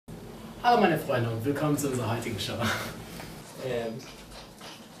Hallo meine Freunde und willkommen zu unserer heutigen Show.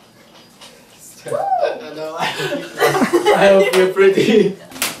 I hope you're pretty.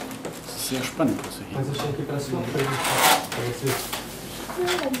 Sehr spannend, was wir hier.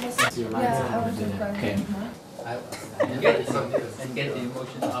 Okay.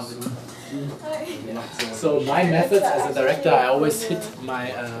 So my method as a director, I always hit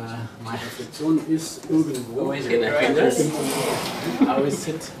my Reflexion ist irgendwo. I always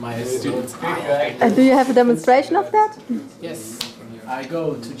hit my students. Do you have a demonstration of that? Yes, I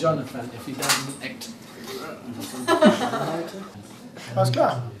go to Jonathan if he doesn't act. Alles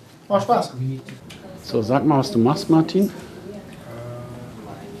klar, macht Spaß. So, sag mal, was du machst, Martin.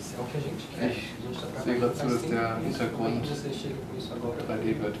 Ich sehe gerade zu, dass der Hintergrund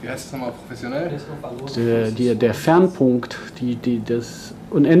 3D wird. Wie heißt das nochmal professionell? Der Fernpunkt, das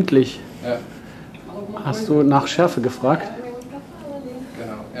unendlich. Ja. Hast du nach Schärfe gefragt?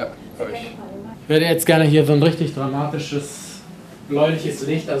 Genau, ja, für euch. Ich würde jetzt gerne hier so ein richtig dramatisches, bläuliches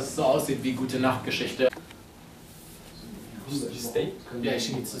Licht, dass es so aussieht wie gute Nachtgeschichte. Stay? Yeah,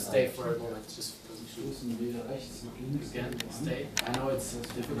 she needs to stay for a moment. Just again, stay. I know it's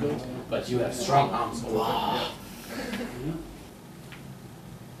difficult, but you have strong arms. Wow.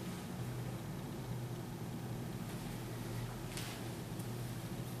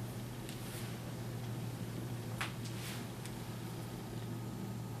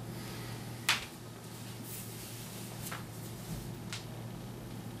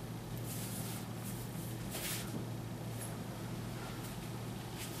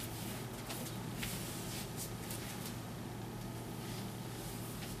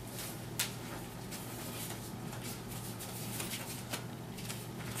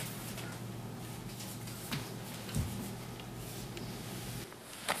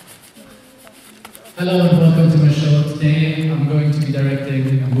 Hello and welcome to my show. Today I'm going to be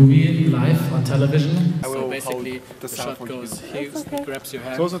directing a movie live on television. So basically the shot goes, he grabs your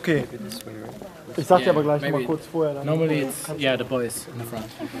hand. So ist okay. Ich sag dir aber gleich noch mal kurz vorher. Dann normally it's, yeah, the boys in the front.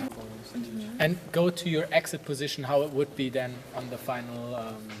 And go to your exit position how it would be then on the final,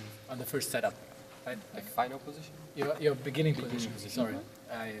 on the first setup. Right? Like final position? Your beginning position, sorry.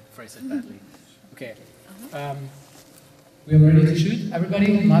 I phrased it badly. Okay. We're ready to shoot.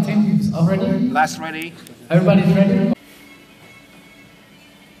 Everybody, Martin, is all ready? Last ready. Everybody's ready?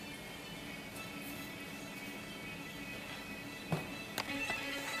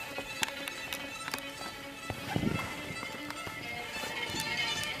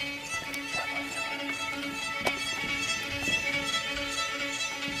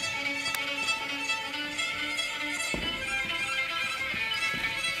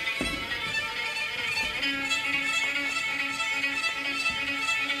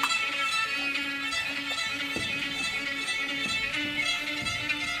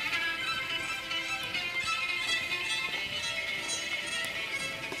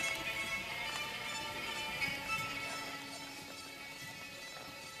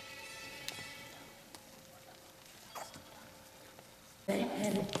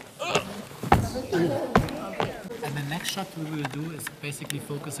 And the next shot we will do is basically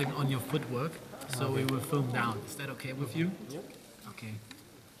focusing on your footwork, so we will film down. Is that okay with you? Yep. Okay.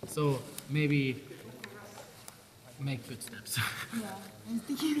 So maybe make footsteps.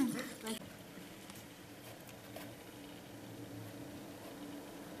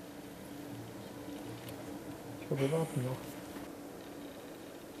 Ich glaube, wir warten noch.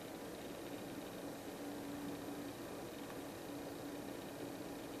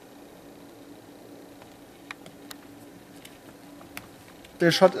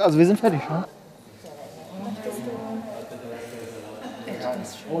 Der Shot, also wir sind fertig, ne?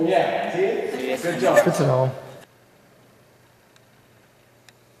 Oh yeah, see? Good job. Spitze darum.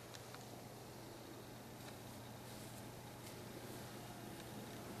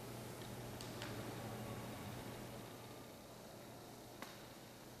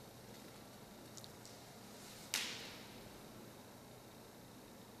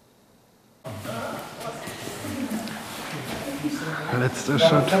 Letzter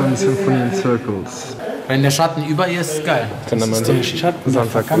Shot von Symphony in Circles. Wenn der Schatten über ihr ist, ist geil. Kann man so einen Schatten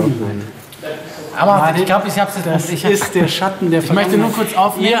verkaufen. Aber ich glaube, ich habe es Das ist der Schatten der Ich möchte nur kurz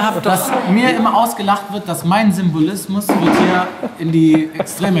aufnehmen, dass mir immer ausgelacht wird, dass mein Symbolismus wird hier in die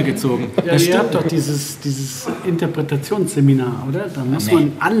Extreme gezogen. Ja, ihr habt doch dieses Interpretationsseminar, oder? Da muss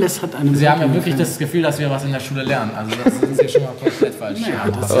man, alles hat eine Sie haben ja wirklich das Gefühl, dass wir was in der Schule lernen. Also das sind Sie schon mal komplett falsch. Ja,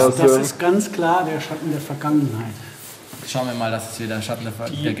 das ist ganz klar der Schatten der Vergangenheit. Schauen wir mal, das ist wieder ein Schatten der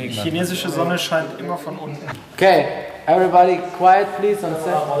Gegenwart. Die chinesische Sonne scheint immer von unten. Okay, everybody quiet please on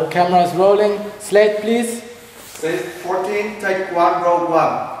set. Cameras rolling. Slate please. Slate 14, take 1, roll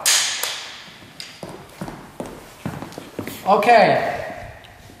 1. Okay.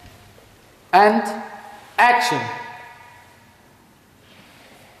 And action.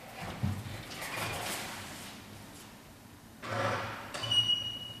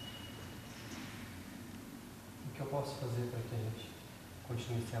 O que eu posso fazer para que a gente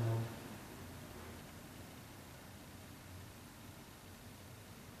continue se amando?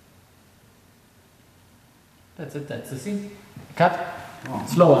 That's it, that's the scene. Cut.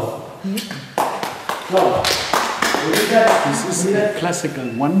 Slower. Slower. This is a classical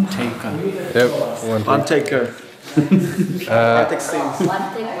one-taker. Yep, one taker.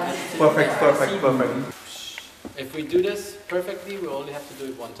 Perfect. If we do this perfectly, we only have to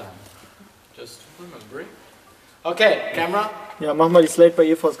do it one time. Just remember. Okay, camera. Ja, mach mal die Slate bei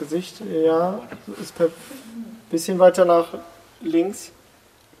ihr vors Gesicht. Ja, ist bisschen weiter nach links.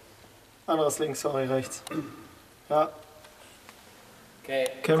 Anderes links, sorry, rechts. Ja, Okay.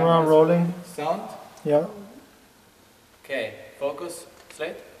 Camera rolling. Sound. Ja. Okay. Focus.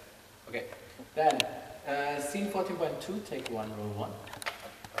 Slate. Okay. Then, scene 14.2, take 1, roll 1.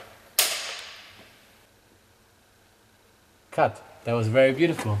 Cut. That was very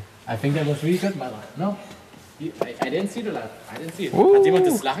beautiful. I think that was really good, Mala. No? I didn't see the laugh. I didn't see it. Hat jemand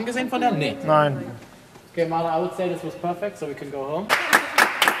das Lachen gesehen von der? Nee. Nein. Okay, Mala, I would say this was perfect, so we can go home.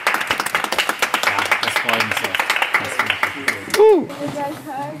 Ja, das freut mich sehr.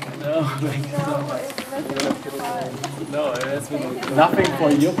 No, it's been nothing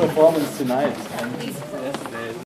for your performance tonight.